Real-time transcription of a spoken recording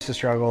The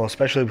struggle,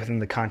 especially within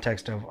the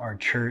context of our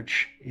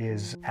church,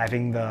 is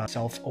having the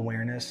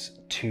self-awareness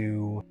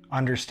to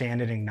understand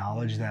and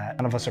acknowledge that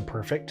none of us are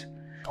perfect.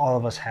 All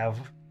of us have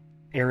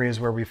areas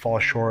where we fall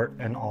short,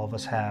 and all of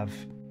us have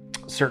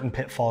certain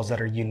pitfalls that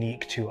are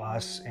unique to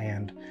us,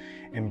 and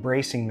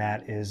embracing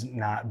that is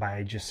not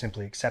by just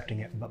simply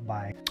accepting it, but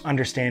by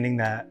understanding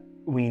that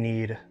we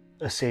need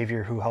a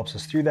Savior who helps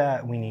us through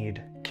that. We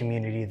need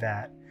community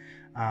that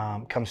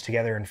comes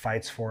together and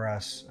fights for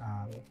us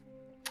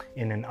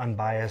in an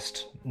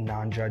unbiased,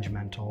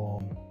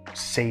 non-judgmental,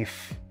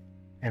 safe,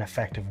 and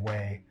effective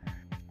way,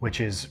 which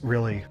is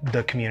really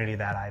the community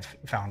that I've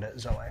found at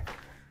ZOE.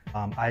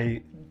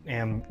 I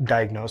am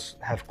diagnosed,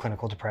 have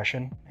clinical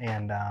depression,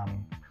 and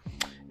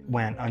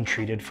went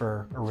untreated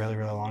for a really,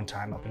 really long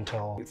time, up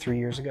until 3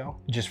 years ago.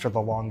 Just for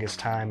the longest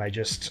time, I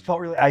just felt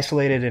really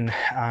isolated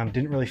and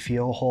didn't really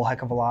feel a whole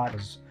heck of a lot. I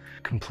was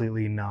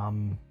completely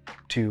numb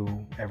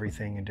to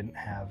everything and didn't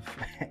have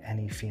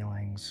any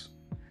feelings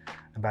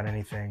about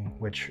anything,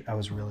 which I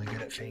was really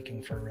good at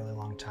faking for a really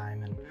long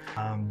time.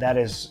 And that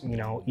is,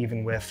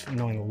 even with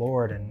knowing the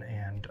Lord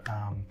and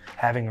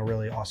having a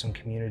really awesome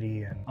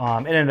community.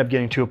 And it ended up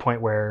getting to a point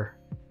where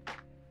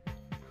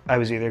I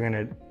was either going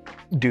to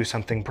do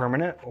something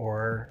permanent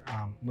or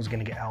was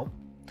going to get help.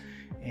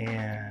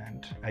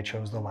 And I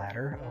chose the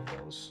latter of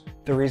those.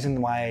 The reason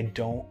why I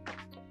don't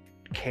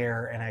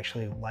care and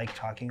actually like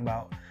talking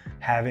about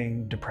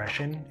having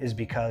depression is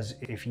because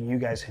if you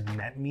guys had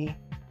met me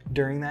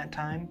during that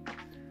time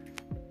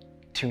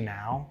to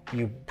now,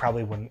 you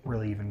probably wouldn't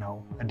really even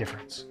know a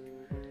difference.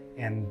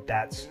 And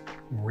that's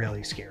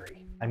really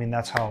scary. I mean,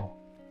 that's how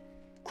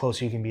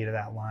close you can be to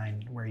that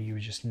line where you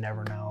just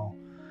never know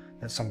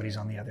that somebody's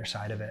on the other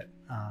side of it.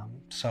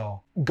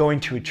 So going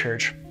to a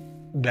church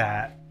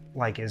that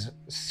is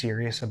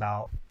serious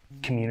about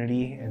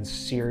community and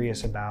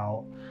serious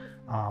about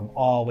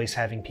always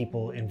having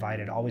people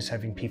invited, always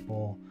having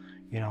people,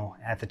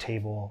 at the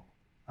table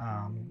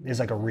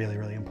is a really,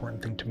 really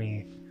important thing to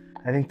me.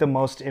 I think the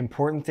most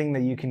important thing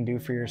that you can do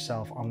for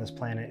yourself on this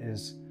planet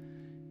is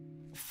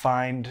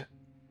find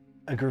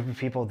a group of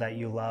people that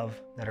you love,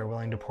 that are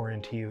willing to pour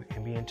into you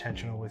and be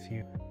intentional with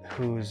you,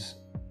 whose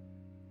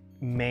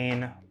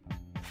main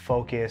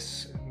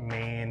focus,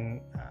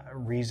 main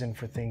reason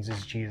for things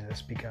is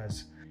Jesus,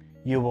 because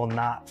you will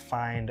not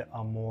find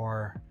a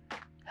more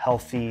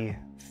healthy,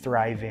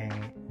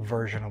 thriving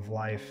version of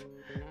life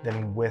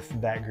than with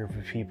that group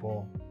of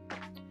people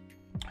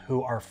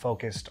who are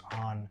focused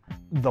on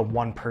the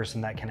one person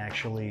that can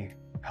actually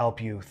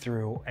help you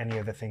through any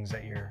of the things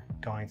that you're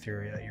going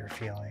through, that you're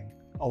feeling.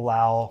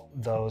 Allow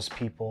those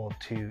people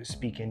to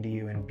speak into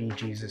you and be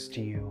Jesus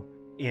to you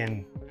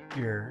in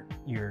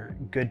your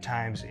good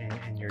times,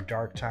 in your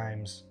dark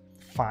times.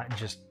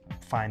 Just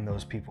find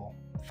those people,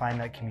 find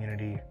that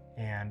community,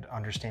 and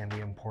understand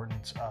the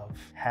importance of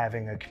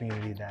having a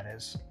community that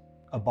is,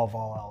 above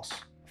all else,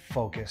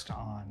 focused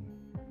on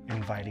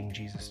inviting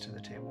Jesus to the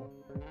table.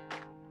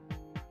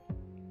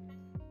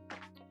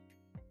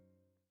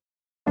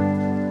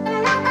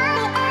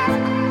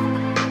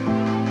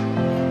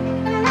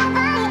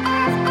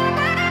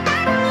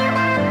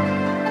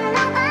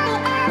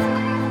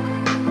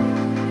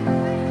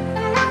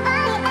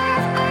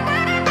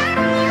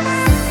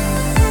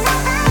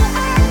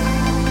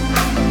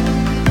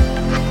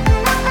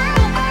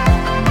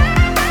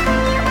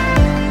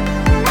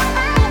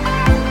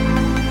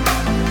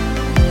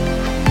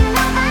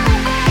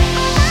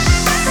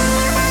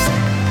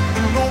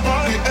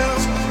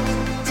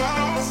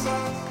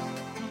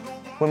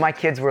 When my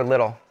kids were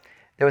little,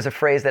 there was a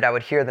phrase that I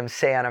would hear them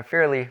say on a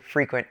fairly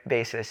frequent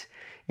basis.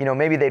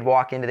 Maybe they'd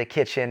walk into the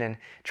kitchen and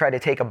try to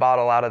take a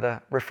bottle out of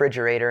the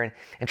refrigerator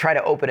and try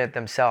to open it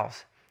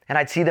themselves. And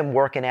I'd see them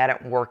working at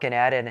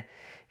it.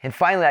 And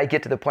finally I'd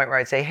get to the point where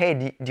I'd say, hey,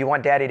 do you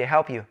want Daddy to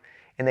help you?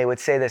 And they would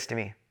say this to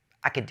me,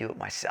 I could do it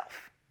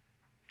myself.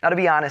 Now, to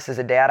be honest, as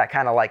a dad, I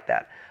kind of like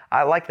that.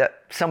 I like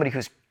that somebody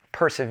who's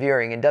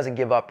persevering and doesn't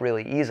give up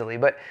really easily,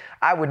 but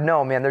I would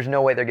know, man, there's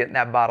no way they're getting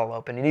that bottle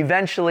open. And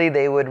eventually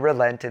they would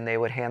relent and they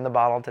would hand the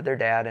bottle to their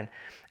dad,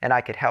 and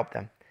I could help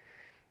them.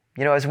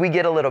 As we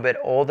get a little bit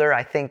older,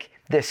 I think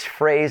this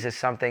phrase is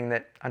something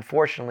that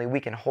unfortunately we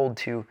can hold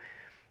to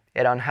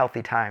at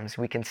unhealthy times.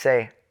 We can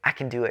say, I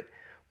can do it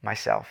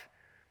myself.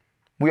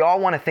 We all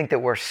want to think that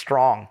we're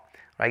strong,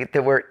 right?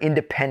 That we're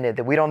independent,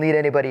 that we don't need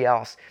anybody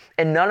else.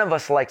 And none of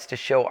us likes to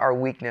show our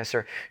weakness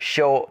or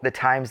show the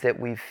times that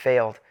we've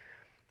failed.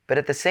 But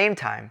at the same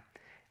time,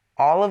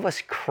 all of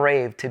us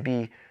crave to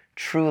be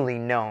truly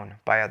known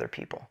by other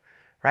people,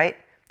 right?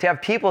 To have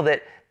people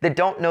that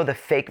don't know the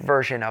fake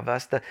version of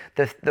us, the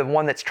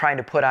one that's trying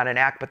to put on an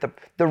act, but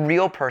the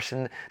real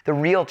person, the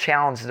real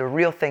challenges, the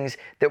real things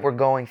that we're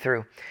going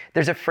through.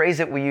 There's a phrase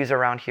that we use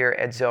around here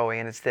at ZOE,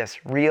 and it's this: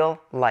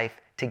 real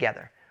life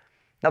together.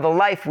 Now, the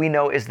life we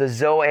know is the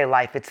ZOE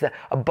life. It's the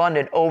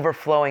abundant,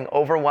 overflowing,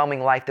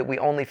 overwhelming life that we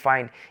only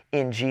find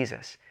in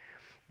Jesus.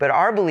 But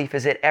our belief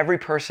is that every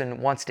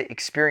person wants to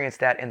experience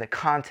that in the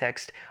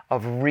context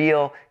of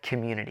real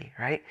community,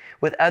 right?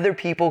 With other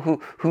people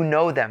who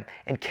know them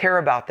and care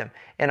about them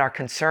and are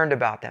concerned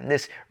about them,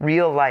 this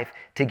real life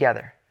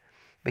together.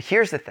 But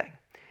here's the thing.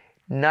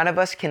 None of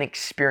us can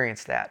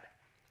experience that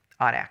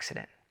on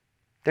accident.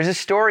 There's a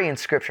story in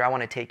Scripture I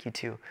want to take you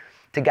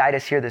to guide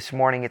us here this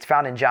morning. It's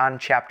found in John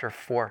chapter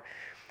 4.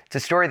 It's a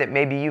story that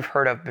maybe you've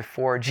heard of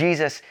before.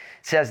 Jesus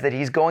says that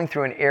he's going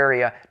through an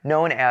area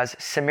known as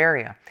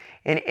Samaria.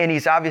 And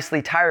he's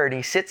obviously tired.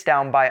 He sits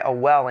down by a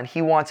well and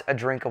he wants a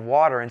drink of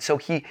water. And so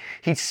he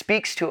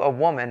speaks to a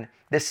woman,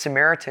 this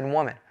Samaritan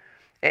woman.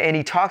 And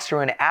he talks to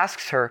her and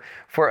asks her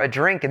for a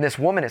drink. And this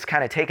woman is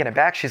kind of taken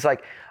aback. She's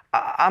like,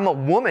 I'm a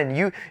woman.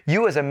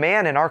 You as a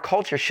man in our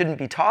culture shouldn't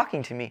be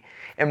talking to me.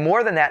 And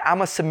more than that,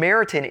 I'm a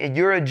Samaritan and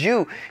you're a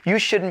Jew. You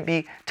shouldn't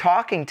be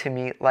talking to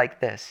me like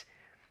this.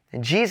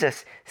 And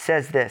Jesus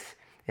says this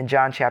in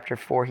John chapter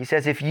 4. He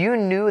says, if you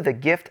knew the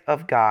gift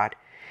of God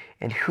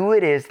and who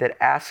it is that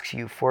asks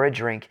you for a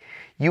drink,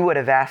 you would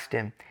have asked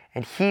him,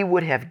 and he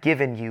would have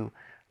given you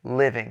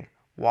living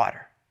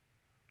water.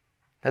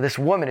 Now this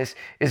woman is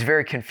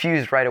very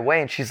confused right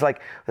away, and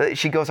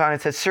she goes on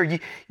and says, sir,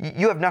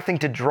 you have nothing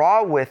to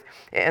draw with,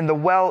 and the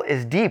well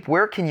is deep.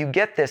 Where can you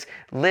get this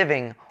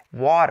living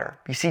water?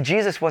 You see,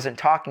 Jesus wasn't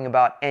talking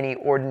about any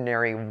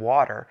ordinary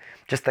water,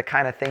 just the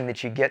kind of thing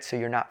that you get so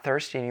you're not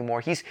thirsty anymore.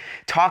 He's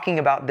talking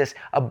about this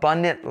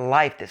abundant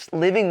life, this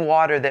living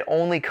water that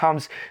only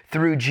comes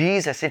through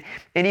Jesus.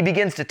 And he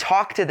begins to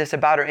talk to this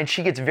about her, and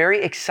she gets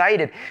very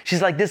excited.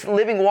 She's like, this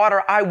living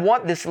water, I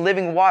want this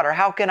living water.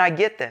 How can I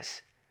get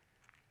this?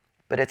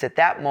 But it's at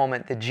that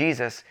moment that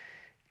Jesus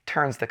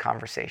turns the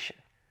conversation.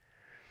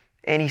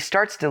 And he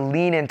starts to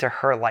lean into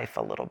her life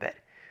a little bit.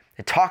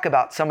 And talk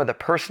about some of the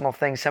personal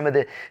things, some of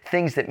the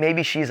things that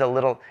maybe she's a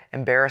little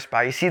embarrassed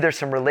by. You see, there's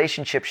some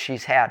relationships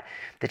she's had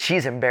that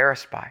she's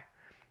embarrassed by.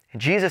 And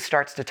Jesus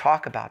starts to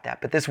talk about that.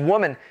 But this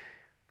woman,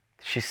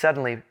 she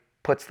suddenly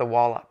puts the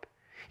wall up.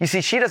 You see,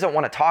 she doesn't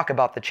want to talk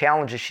about the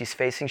challenges she's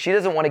facing. She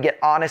doesn't want to get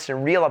honest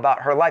and real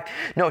about her life.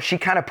 No, she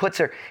kind of puts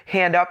her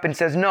hand up and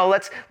says, no,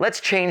 let's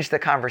change the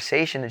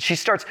conversation. And she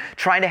starts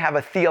trying to have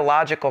a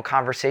theological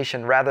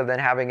conversation rather than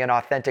having an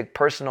authentic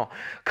personal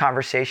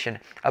conversation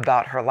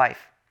about her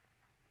life.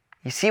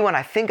 You see, when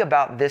I think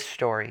about this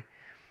story,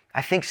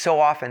 I think so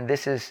often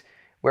this is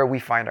where we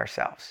find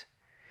ourselves.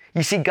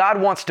 You see, God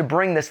wants to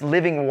bring this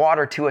living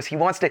water to us. He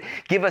wants to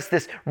give us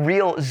this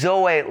real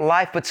ZOE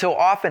life. But so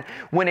often,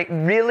 when it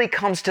really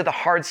comes to the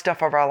hard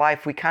stuff of our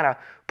life, we kind of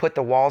put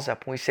the walls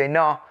up and we say,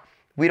 no,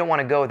 we don't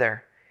want to go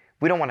there.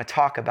 We don't want to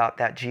talk about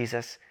that,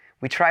 Jesus.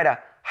 We try to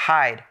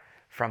hide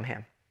from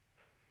him.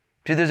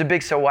 See, there's a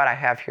big so what I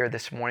have here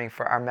this morning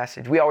for our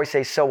message. We always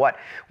say, so what?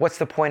 What's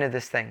the point of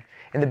this thing?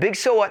 And the big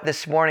so what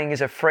this morning is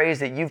a phrase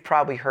that you've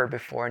probably heard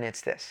before, and it's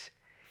this: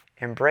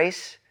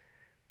 embrace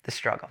the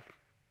struggle.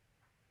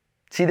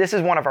 See, this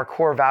is one of our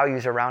core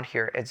values around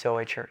here at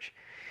ZOE Church.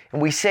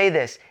 And we say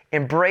this: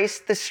 embrace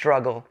the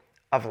struggle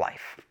of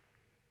life.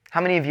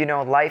 How many of you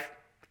know life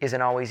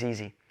isn't always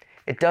easy?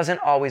 It doesn't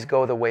always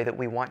go the way that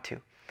we want to.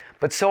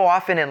 But so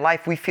often in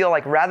life, we feel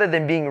like rather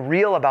than being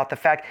real about the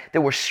fact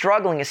that we're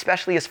struggling,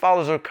 especially as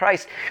followers of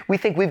Christ, we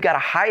think we've got to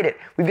hide it.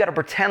 We've got to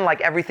pretend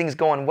like everything's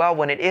going well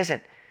when it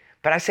isn't.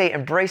 But I say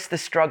embrace the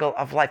struggle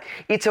of life.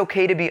 It's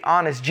okay to be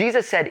honest.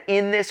 Jesus said,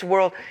 in this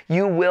world,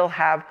 you will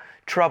have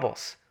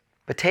troubles.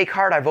 But take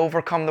heart, I've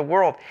overcome the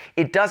world.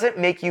 It doesn't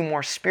make you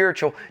more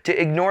spiritual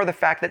to ignore the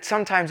fact that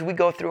sometimes we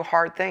go through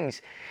hard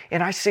things.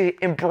 And I say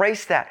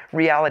embrace that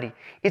reality.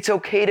 It's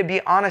okay to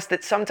be honest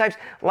that sometimes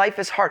life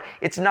is hard.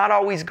 It's not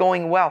always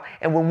going well.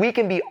 And when we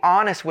can be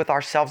honest with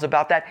ourselves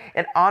about that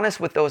and honest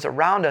with those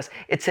around us,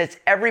 it sets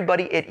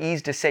everybody at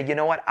ease to say, you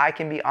know what, I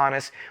can be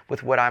honest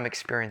with what I'm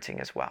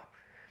experiencing as well.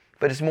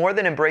 But it's more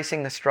than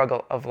embracing the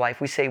struggle of life.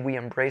 We say we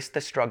embrace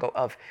the struggle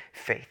of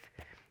faith,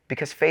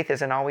 because faith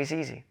isn't always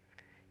easy.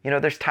 You know,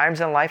 there's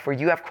times in life where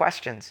you have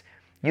questions.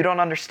 You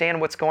don't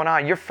understand what's going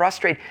on. You're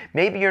frustrated.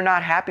 Maybe you're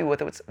not happy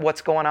with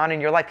what's going on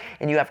in your life,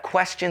 and you have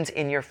questions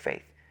in your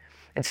faith.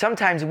 And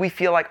sometimes we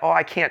feel like, oh,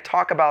 I can't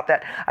talk about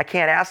that. I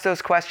can't ask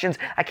those questions.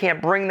 I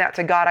can't bring that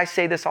to God. I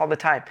say this all the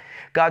time.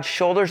 God's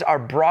shoulders are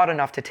broad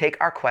enough to take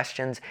our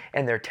questions,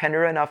 and they're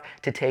tender enough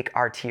to take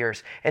our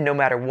tears. And no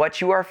matter what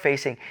you are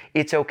facing,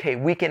 it's okay.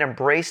 We can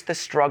embrace the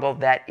struggle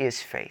that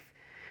is faith,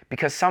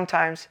 because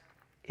sometimes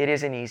it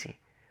isn't easy.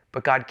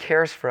 But God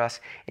cares for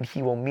us, and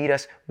he will meet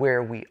us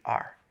where we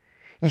are.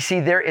 You see,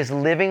 there is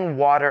living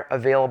water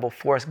available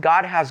for us.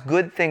 God has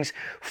good things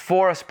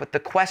for us, but the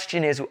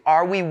question is,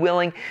 are we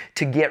willing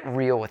to get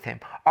real with him?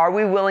 Are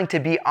we willing to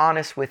be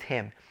honest with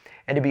him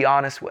and to be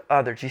honest with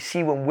others? You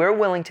see, when we're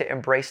willing to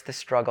embrace the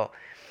struggle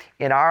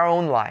in our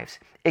own lives,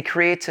 it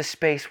creates a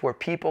space where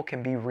people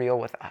can be real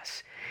with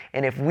us.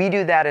 And if we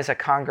do that as a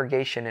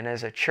congregation and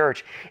as a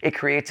church, it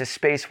creates a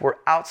space where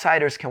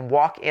outsiders can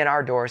walk in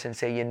our doors and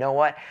say, you know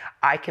what,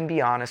 I can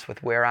be honest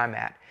with where I'm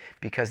at,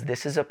 because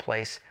this is a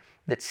place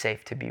that's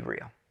safe to be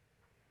real.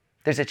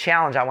 There's a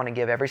challenge I want to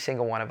give every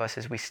single one of us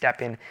as we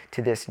step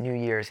into this New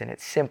Year's, and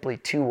it's simply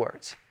 2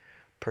 words: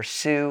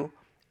 pursue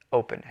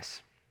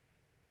openness.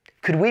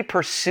 Could we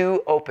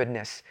pursue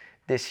openness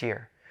this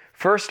year?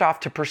 First off,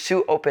 to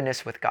pursue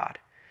openness with God.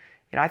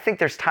 I think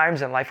there's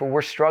times in life where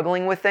we're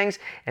struggling with things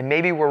and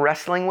maybe we're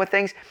wrestling with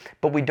things,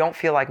 but we don't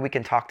feel like we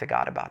can talk to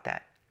God about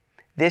that.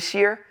 This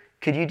year,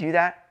 could you do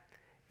that?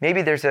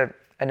 Maybe there's an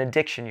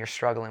addiction you're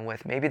struggling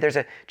with. Maybe there's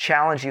a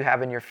challenge you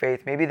have in your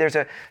faith. Maybe there's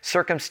a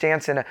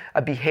circumstance and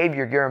a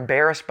behavior you're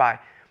embarrassed by.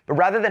 But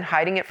rather than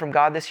hiding it from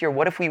God this year,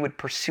 what if we would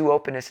pursue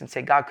openness and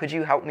say, God, could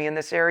you help me in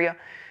this area?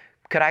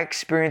 Could I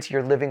experience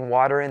your living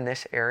water in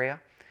this area?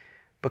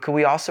 But could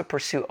we also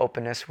pursue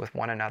openness with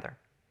one another?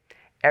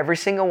 Every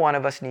single one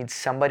of us needs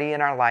somebody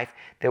in our life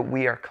that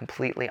we are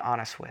completely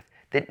honest with,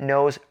 that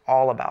knows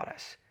all about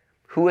us.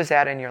 Who is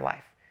that in your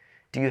life?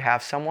 Do you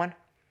have someone?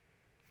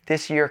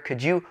 This year,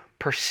 could you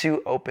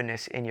pursue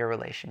openness in your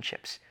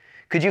relationships?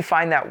 Could you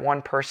find that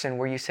one person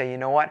where you say, you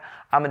know what?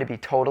 I'm going to be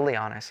totally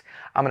honest.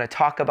 I'm going to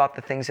talk about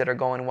the things that are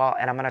going well,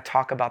 and I'm going to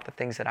talk about the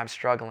things that I'm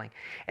struggling.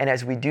 And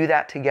as we do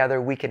that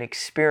together, we can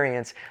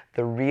experience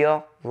the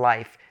real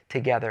life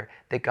together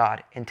that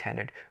God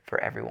intended for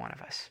every one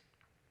of us.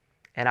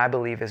 And I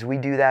believe as we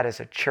do that as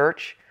a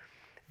church,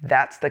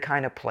 that's the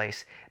kind of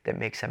place that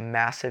makes a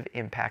massive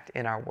impact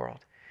in our world,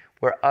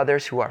 where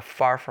others who are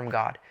far from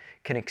God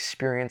can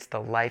experience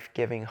the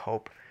life-giving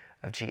hope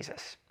of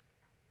Jesus.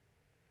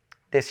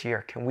 This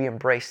year, can we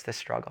embrace the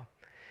struggle?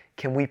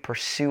 Can we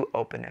pursue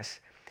openness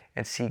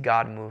and see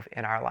God move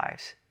in our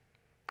lives?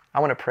 I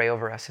want to pray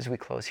over us as we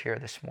close here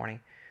this morning.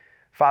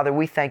 Father,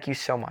 we thank you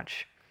so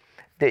much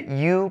that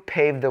you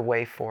paved the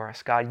way for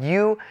us. God,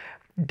 you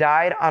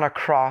died on a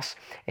cross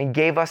and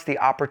gave us the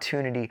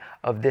opportunity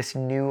of this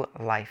new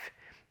life.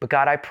 But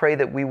God, I pray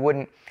that we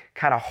wouldn't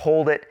kind of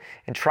hold it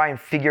and try and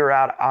figure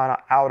out on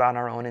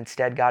our own.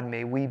 Instead, God,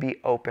 may we be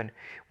open.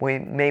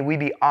 May we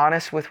be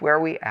honest with where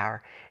we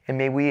are, and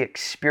may we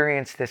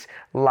experience this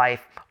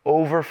life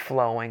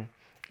overflowing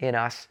in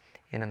us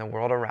and in the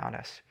world around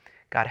us.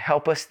 God,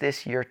 help us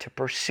this year to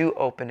pursue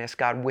openness,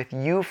 God, with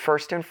you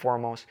first and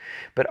foremost,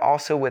 but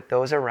also with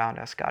those around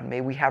us. God,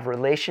 may we have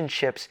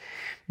relationships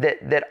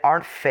that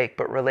aren't fake,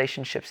 but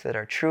relationships that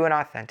are true and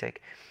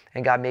authentic.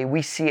 And God, may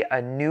we see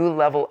a new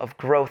level of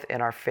growth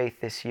in our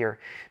faith this year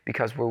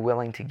because we're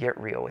willing to get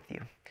real with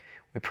you.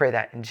 We pray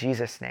that in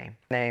Jesus' name.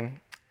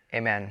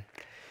 Amen.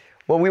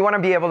 Well, we want to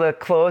be able to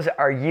close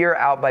our year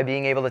out by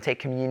being able to take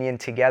communion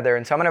together.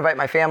 And so I'm going to invite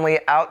my family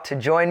out to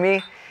join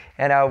me.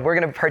 And we're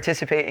going to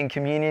participate in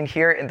communion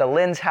here in the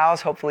Linz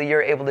house. Hopefully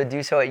you're able to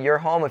do so at your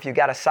home. If you've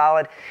got a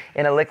solid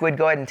and a liquid,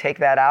 go ahead and take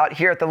that out.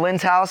 Here at the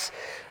Linz house,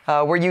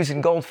 we're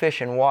using goldfish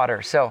and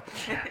water. So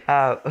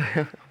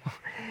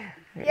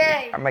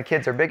Yay. My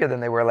kids are bigger than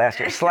they were last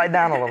year. Slide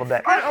down a little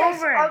bit.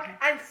 Okay,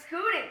 I'm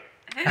scooting.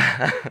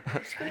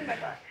 I'm scooting my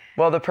butt.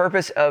 Well, the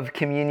purpose of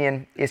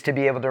communion is to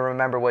be able to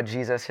remember what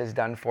Jesus has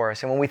done for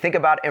us. And when we think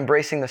about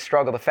embracing the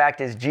struggle, the fact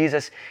is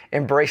Jesus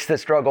embraced the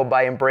struggle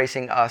by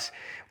embracing us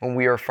when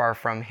we were far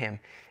from him.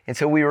 And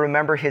so we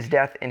remember his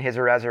death and his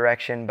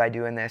resurrection by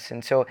doing this.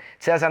 And so it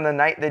says on the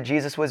night that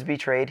Jesus was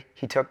betrayed,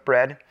 he took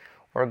bread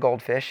or a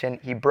goldfish and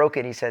he broke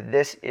it. He said,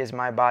 "This is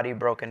my body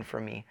broken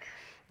for me.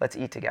 Let's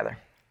eat together."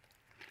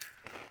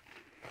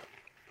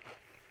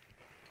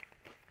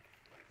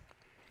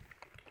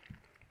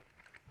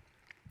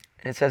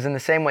 And it says in the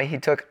same way he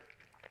took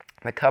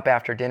the cup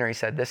after dinner, he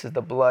said, "This is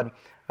the blood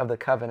of the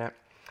covenant.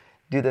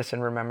 Do this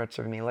in remembrance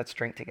of me." Let's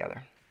drink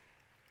together.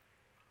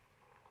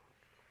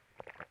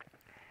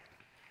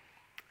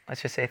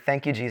 Let's just say,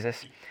 thank you,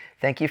 Jesus.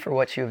 Thank you for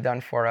what you have done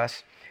for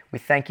us. We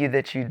thank you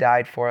that you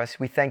died for us.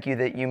 We thank you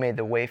that you made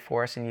the way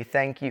for us. And you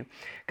thank you,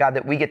 God,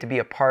 that we get to be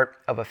a part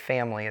of a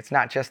family. It's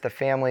not just the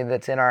family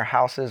that's in our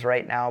houses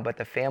right now, but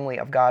the family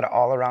of God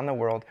all around the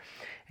world.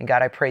 And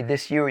God, I pray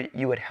this year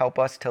you would help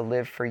us to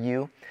live for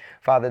you.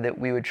 Father, that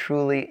we would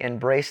truly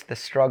embrace the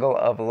struggle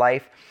of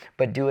life,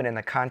 but do it in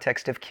the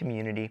context of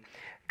community.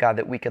 God,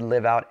 that we could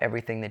live out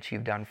everything that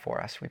you've done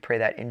for us. We pray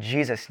that in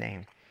Jesus'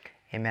 name.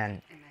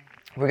 Amen.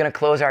 We're going to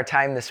close our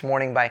time this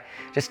morning by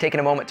just taking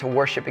a moment to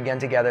worship again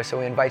together. So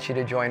we invite you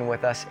to join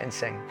with us and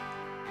sing.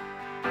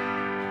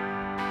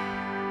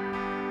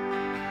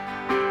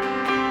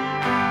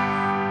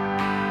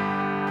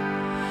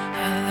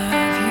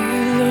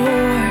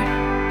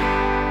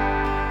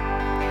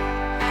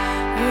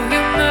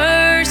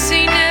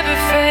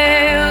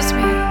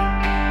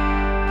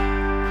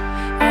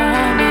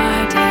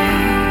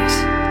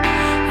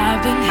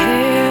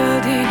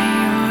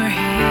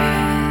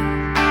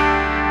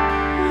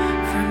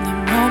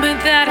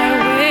 That I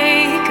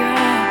wake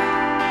up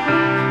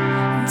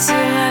until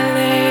I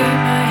lay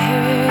my head.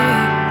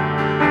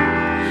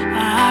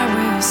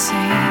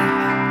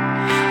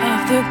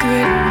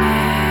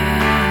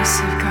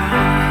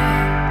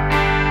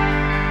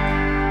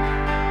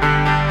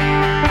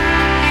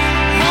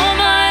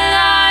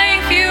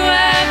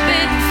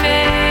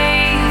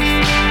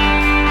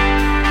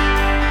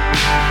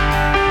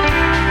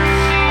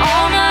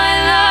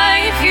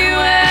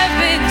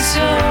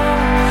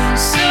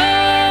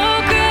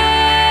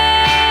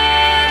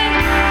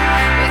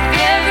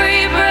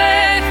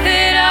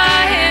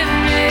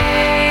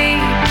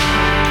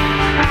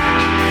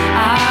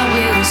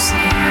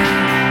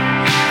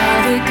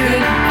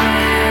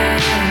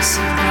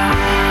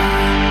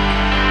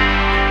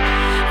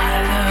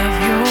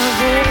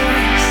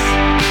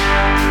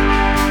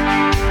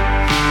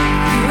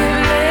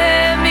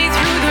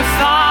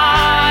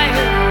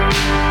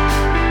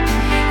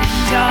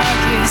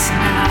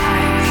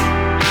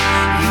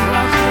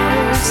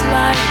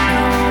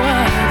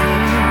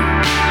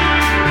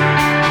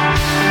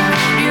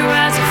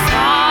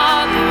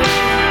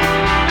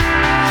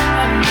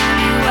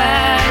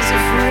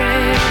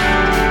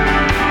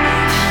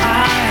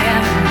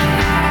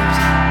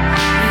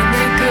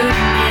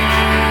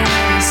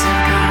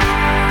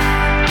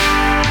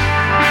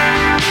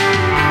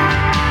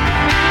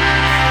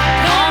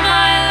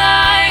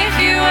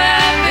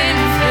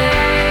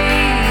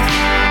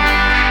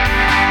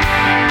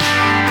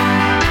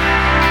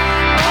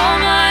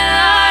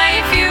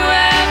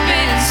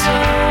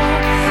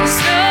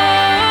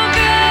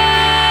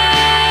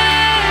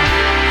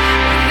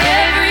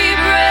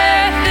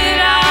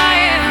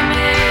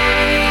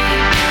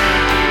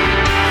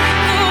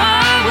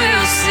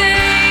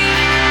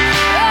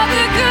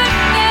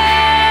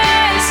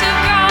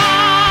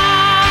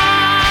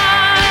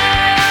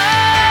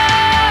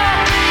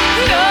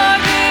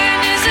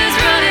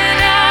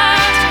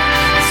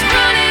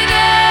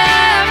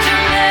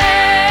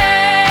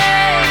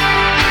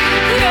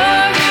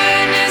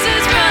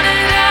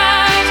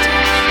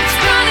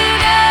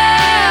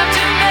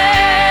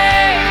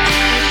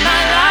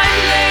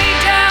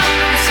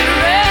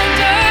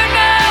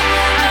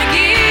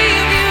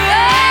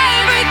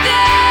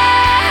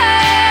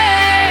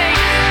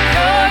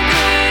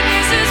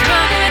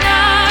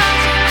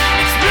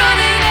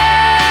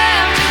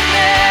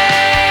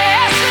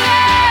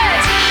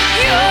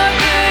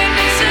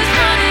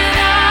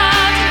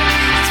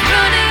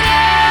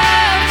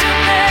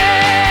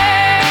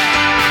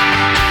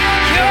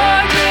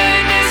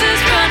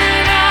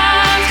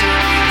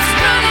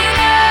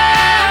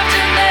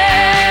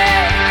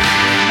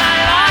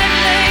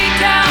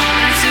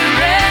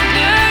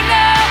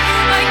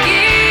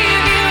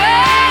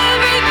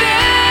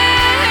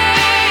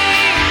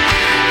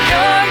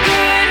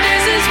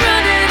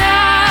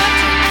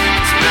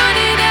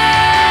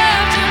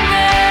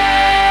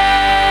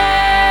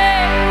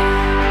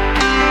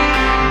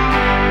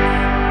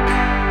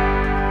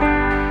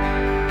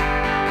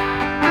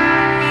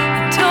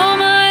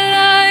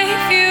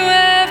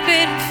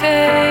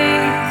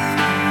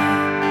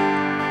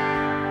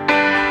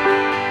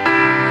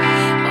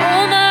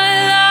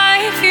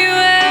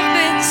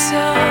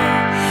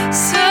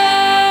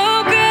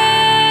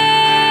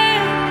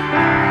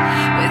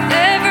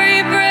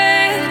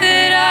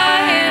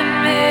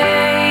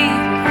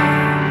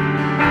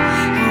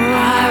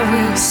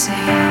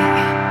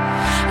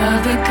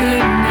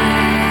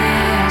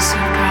 goodness of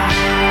God.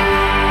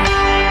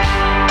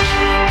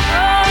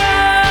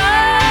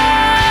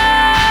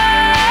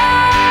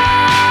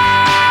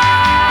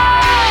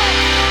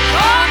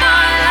 All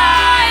my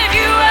life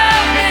you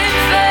have been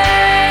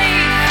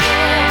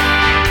faithful.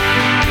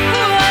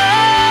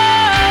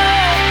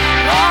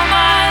 All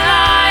my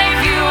life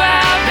you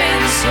have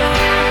been so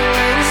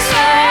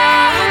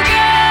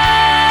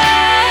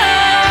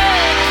good.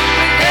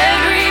 With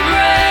every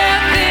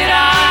breath that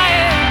I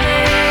am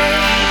in,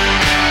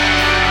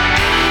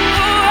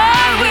 I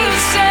will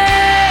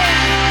sing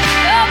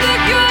of the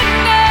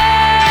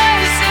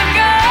goodness of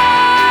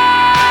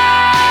God.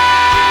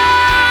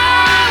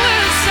 I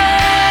will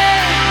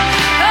sing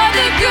of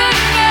the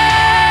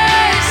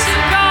goodness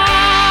of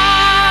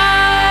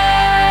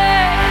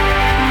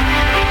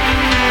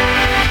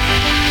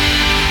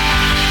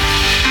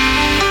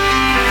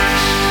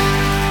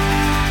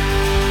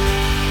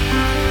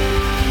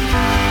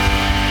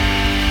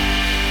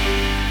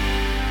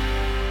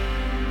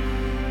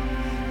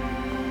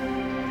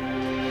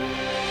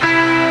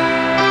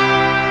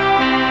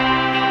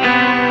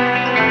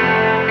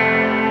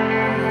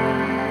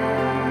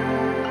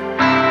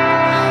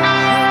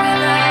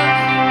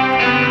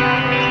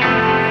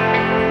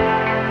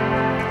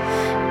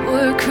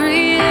Were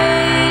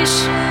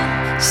creation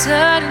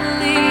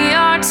suddenly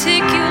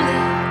articulate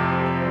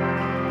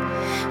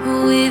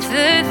with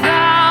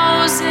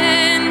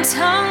 1,000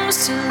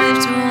 tongues to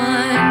lift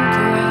one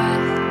cry?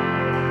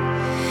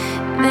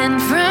 Then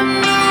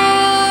from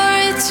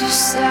north to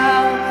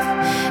south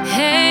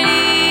and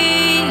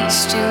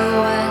east to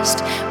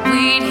west,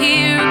 we'd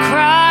hear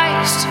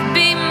Christ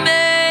be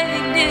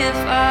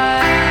magnified.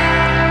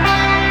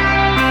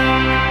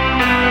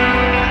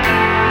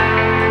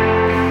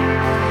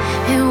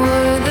 And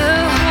were the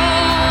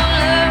whole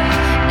earth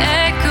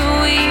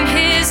echoing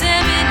His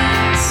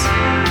eminence,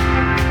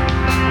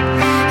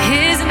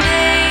 His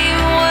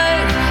name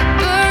would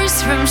burst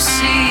from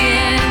sea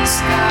and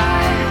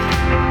sky.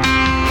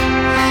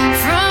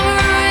 From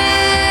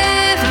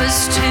rivers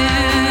to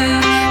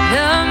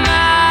the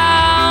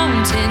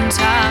mountain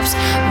tops,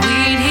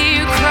 we'd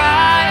hear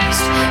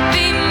Christ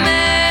be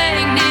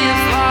magnified.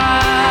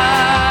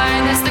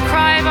 That's the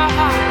cry of our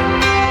heart.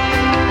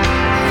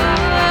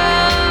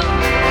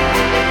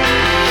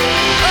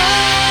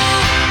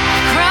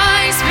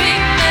 Christ be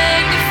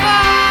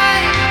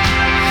magnified,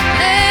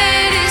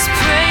 let His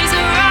praise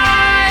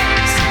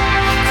arise.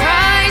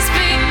 Christ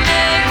be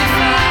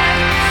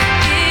magnified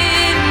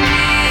in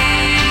me.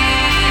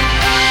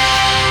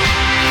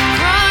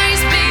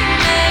 Christ be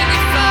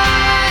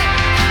magnified,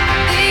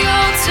 the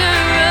altar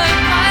of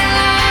my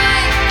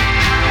life.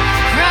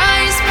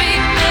 Christ be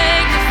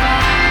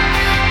magnified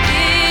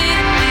in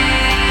me.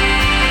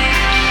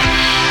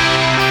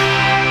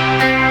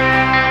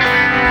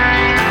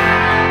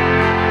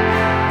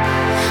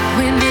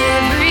 When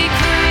every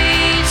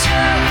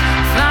creature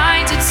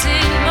finds its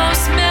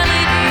inmost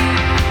melody,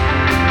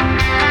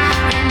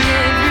 and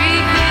every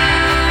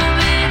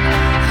human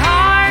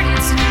heart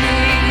its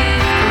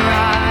native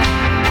cry,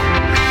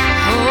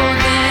 oh,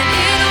 then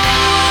in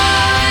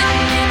one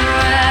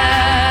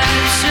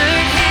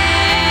enraptured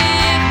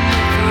hymn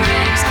of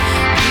praise,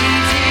 we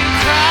hear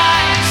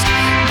Christ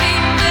be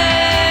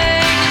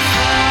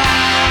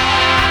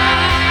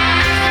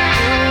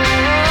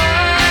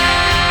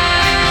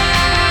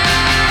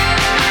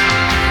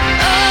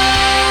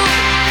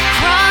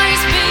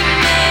Christ be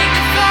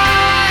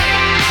magnified,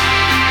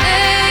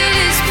 let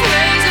His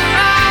praise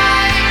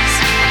arise.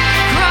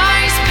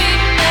 Christ be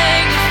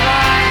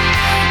magnified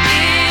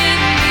in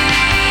me.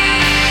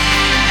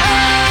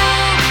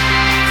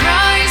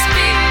 Christ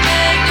be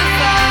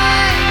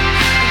magnified,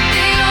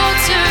 the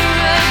altar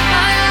of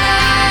my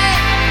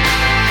life.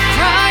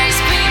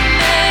 Christ be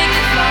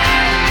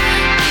magnified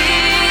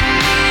in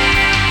me.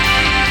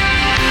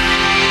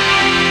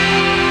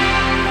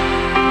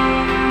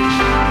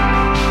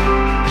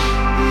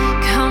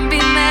 Come be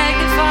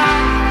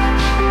magnified.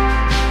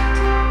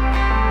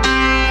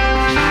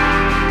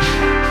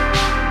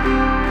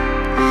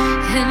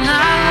 And I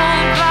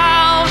won't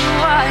bow to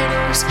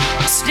idols,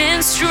 I'll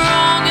stand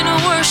strong and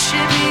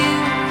worship You.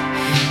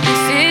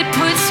 If it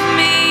puts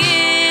me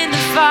in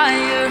the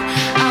fire,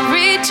 I'll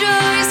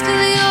rejoice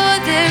 'cause You're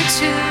there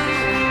too.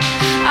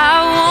 I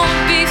won't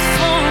be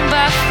formed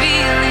by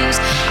feelings,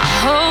 I'll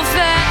hold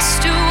fast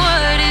to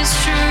what is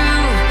true.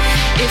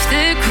 If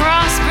the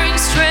cross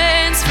brings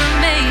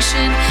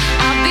transformation,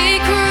 I'll be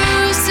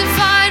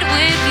crucified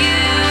with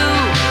You.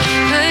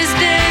 'Cause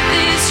death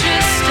is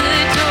just a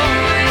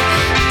doorway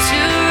to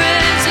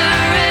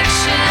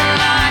resurrection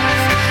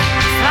life.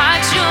 If I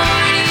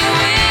join You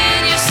in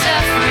Your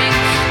suffering,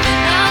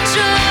 then I'll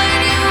join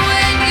You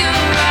when You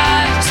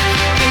rise.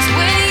 'Cause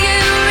when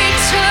You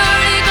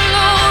return in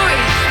glory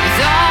with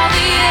all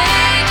the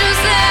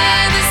angels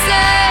and the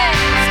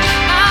saints,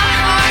 my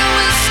heart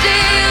will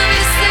still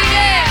be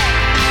singing,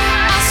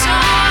 my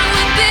song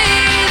will be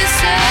the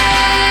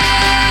same.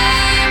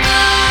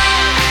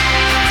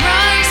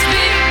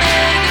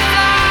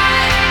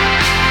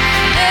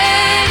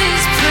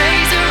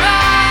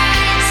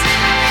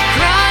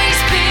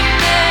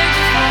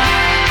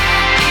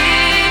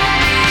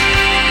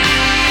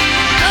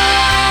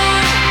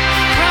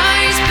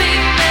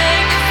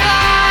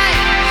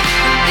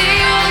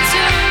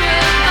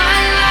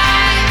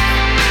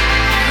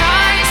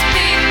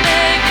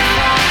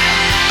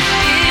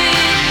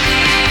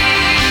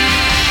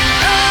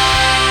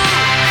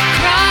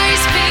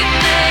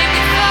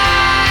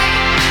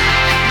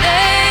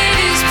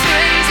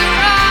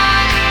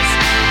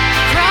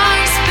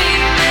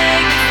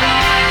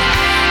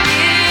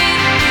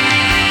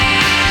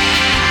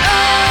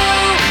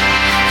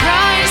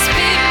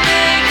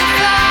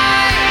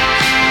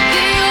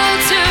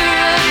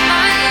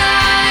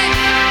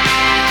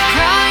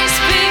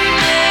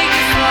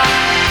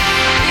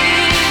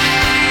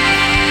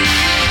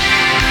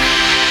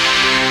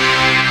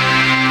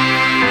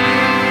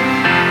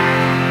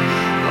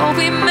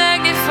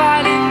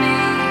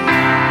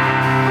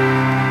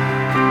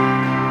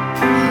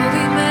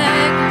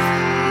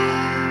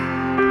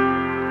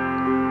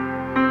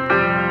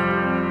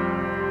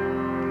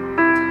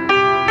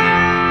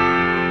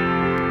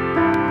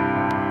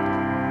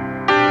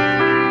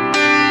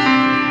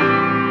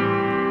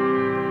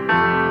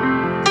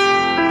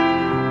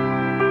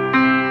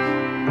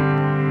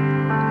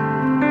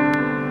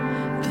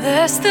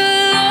 bless the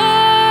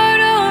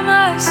Lord, oh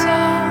my soul.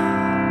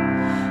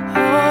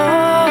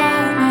 Oh,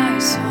 my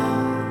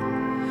soul.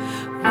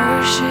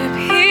 Worship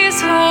His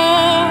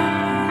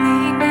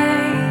holy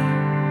name.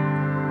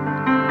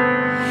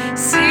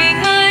 Sing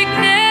like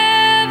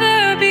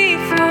never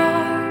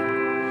before.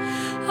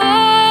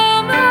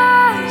 Oh,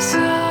 my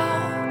soul,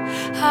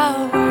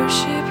 I'll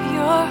worship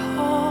your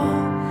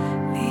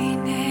holy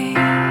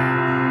name.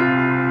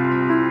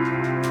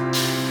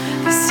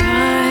 The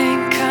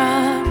sun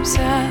comes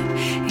up,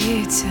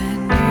 it's a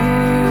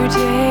new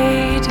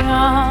day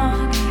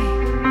dawning.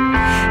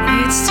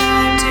 It's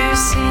time to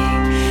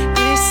sing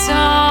this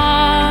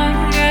song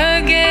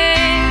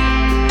again.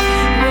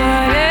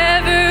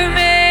 Whatever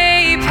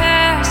may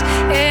pass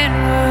and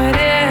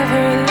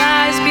whatever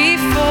lies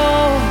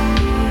before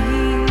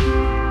me,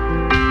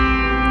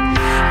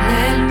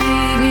 let me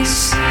be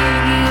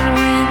singing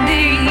when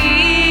the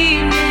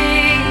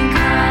evening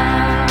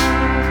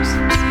comes.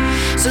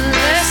 So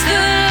bless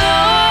the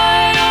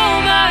Lord, oh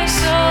my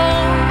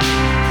soul,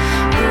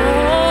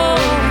 oh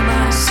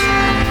my soul.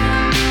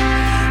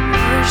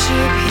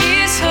 Worship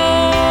His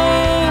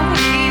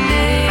holy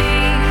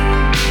name.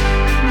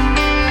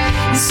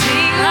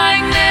 Sing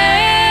like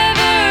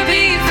never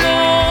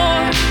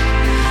before.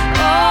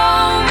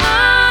 Oh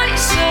my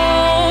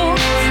soul,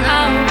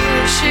 I'll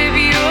worship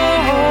your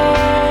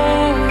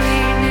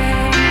holy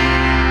name.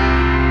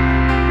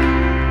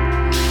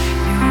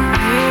 You're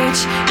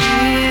rich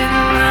in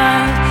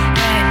love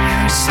and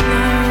you're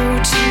slow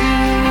to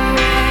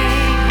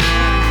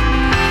anger.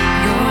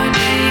 Your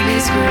name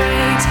is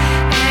great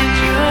and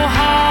your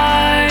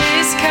heart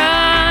is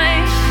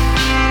kind.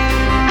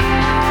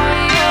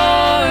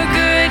 Your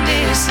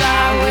goodness I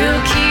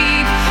will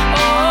keep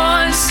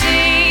on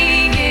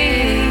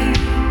singing.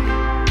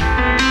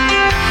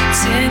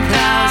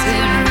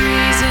 10,000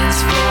 reasons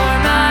for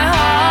my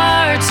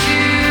heart to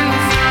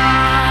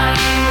find.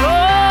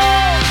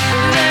 Oh,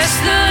 bless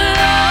the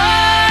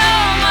Lord,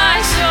 oh my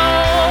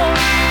soul.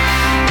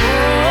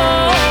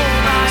 Oh,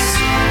 my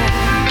soul.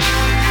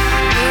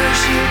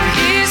 Worship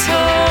His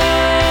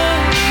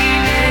holy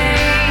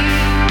name.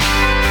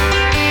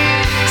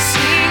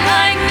 Sing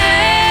like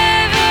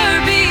never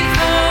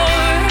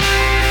before.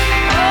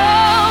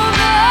 Oh,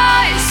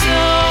 my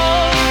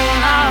soul,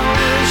 I'll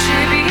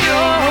worship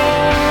your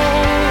holy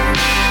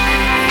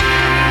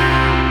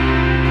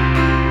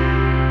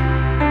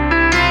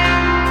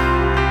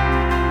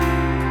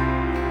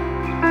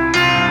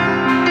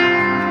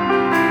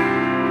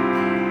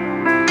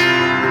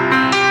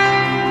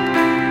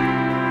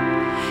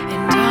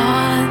And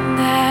on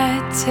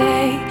that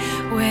day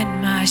when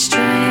my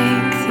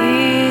strength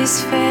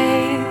is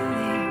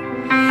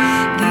failing,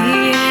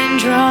 the end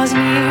draws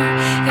near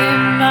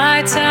and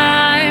my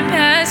time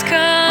has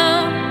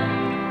come,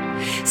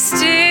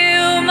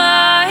 still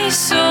my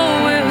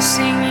soul will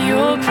sing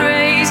your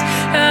praise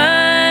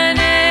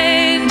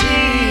unending.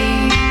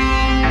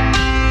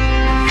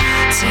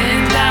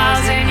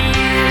 10,000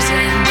 years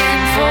and then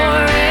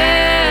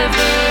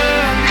forever.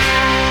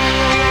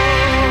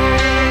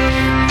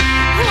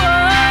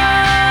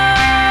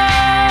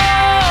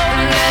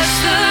 Bless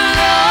the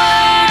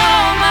Lord,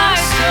 oh my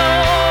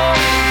soul.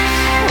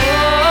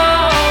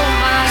 Oh,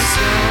 my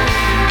soul.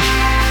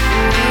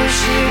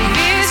 Worship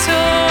His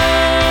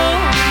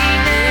holy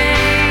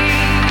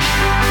name.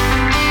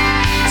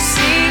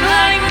 Sing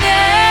like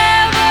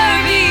never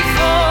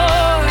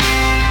before.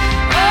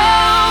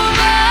 Oh,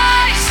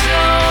 my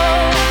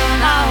soul,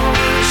 I'll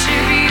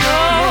worship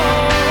your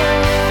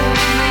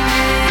holy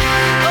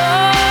name. Oh,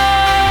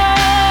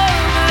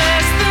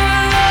 bless the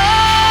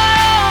Lord,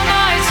 oh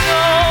my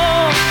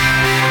soul.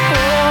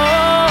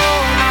 Oh,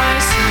 my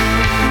soul.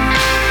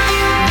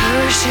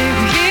 Worship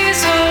His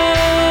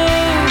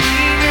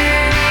holy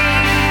name.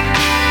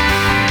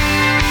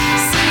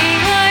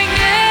 Sing like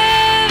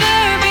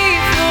never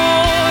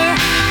before.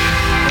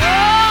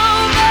 Oh,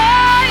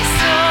 my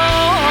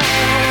soul,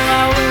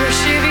 I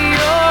worship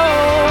your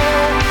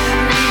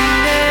holy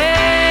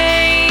name.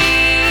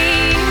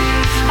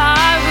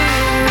 I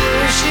will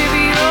worship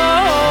your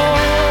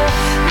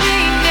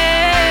holy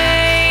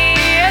name.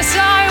 Yes, I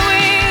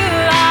will.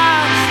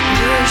 I'll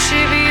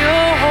worship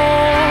your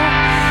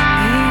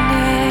holy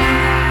name.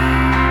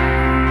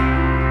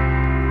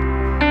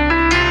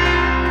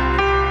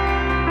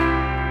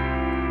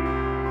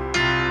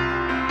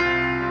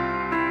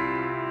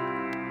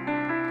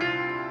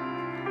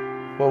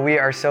 Well, we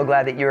are so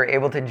glad that you were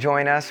able to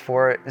join us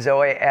for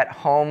Zoe at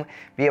Home,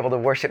 be able to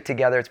worship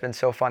together. It's been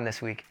so fun this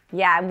week.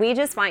 Yeah, we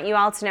just want you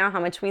all to know how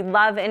much we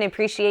love and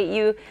appreciate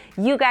you.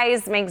 You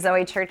guys make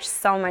Zoe Church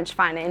so much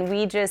fun, and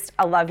we just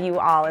love you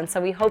all. And so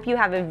we hope you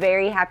have a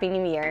very happy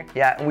new year.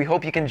 Yeah, and we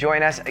hope you can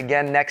join us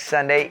again next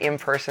Sunday in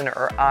person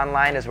or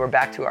online as we're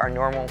back to our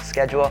normal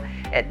schedule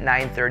at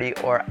 9:30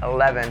 or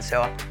 11.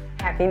 So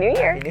Happy New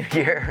Year. Happy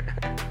New Year.